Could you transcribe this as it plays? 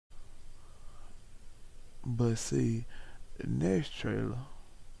But see, the next trailer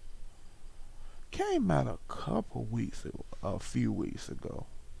came out a few weeks ago,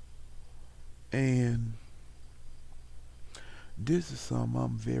 and this is something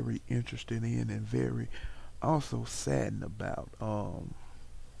I'm very interested in and very also saddened about.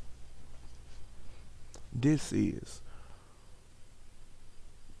 This is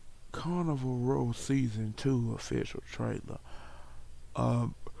Carnival Row Season 2 official trailer.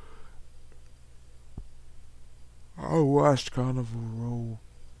 Um, I watched Carnival Row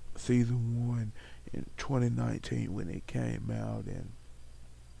Season 1 in 2019 when it came out, and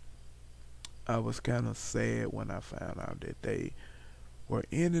I was kind of sad when I found out that they were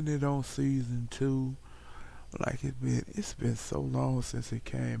ending it on Season 2. Like it's been so long since it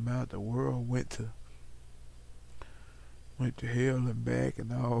came out. The world went to hell and back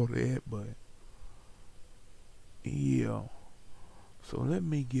and all that, but yeah. So let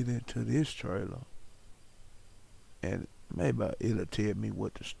me get into this trailer, and maybe it'll tell me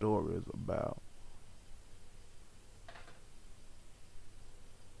what the story is about.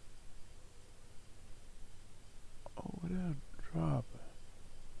 Oh, they're dropping.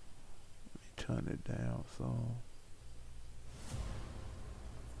 Let me turn it down some.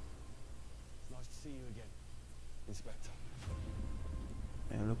 Nice to see you again, Inspector.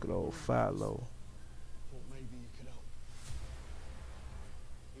 And look at old Philo. Thought maybe you could help.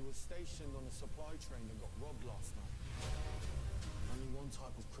 He was stationed on a supply train that got robbed last night. Only one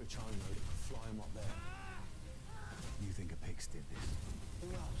type of creature I know that could fly him up there. You think a pig's did this?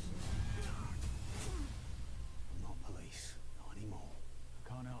 Who else? I'm not police. Not anymore. I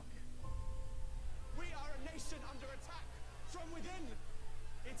can't help you. We are a nation under attack from within.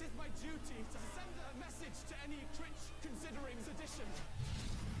 It is my duty to send a message to any Twitch considering sedition.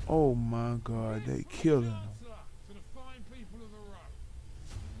 Oh my God, they killing them. To the fine people of the row.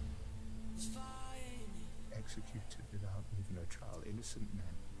 Executed without leaving a trial. Innocent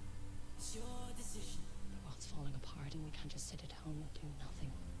men. The world's falling apart and we can't just sit at home and do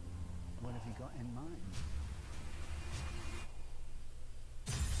nothing. What have you got in mind?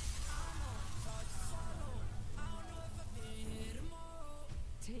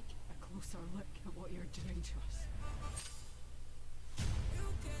 Take a closer look at what you're doing to us.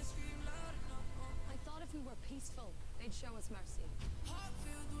 I thought if we were peaceful, they'd show us mercy.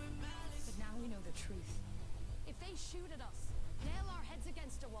 But now we know the truth. If they shoot at us, nail our heads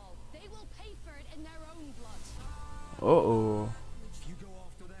against a wall, they will pay for it in their own blood. Uh-oh. If you go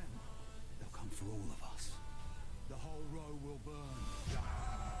after them, they'll come for all of us. The whole row will burn.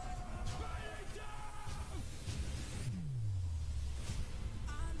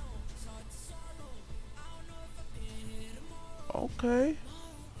 Okay.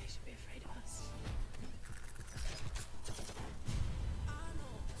 They should be afraid of us.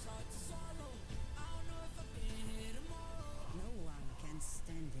 No one can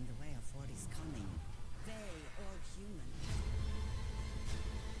stand in the way of what is coming. They are human.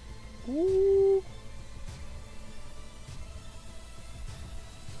 Ooh.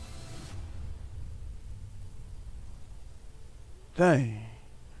 Dang.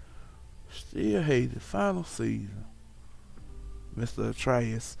 Still hate the final season. Mr.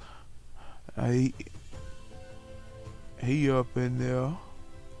 Atreus. He up in there.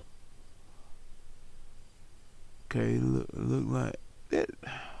 Okay, look like that.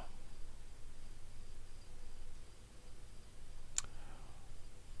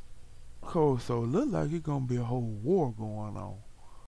 Cool, so it look like it's gonna be a whole war going on.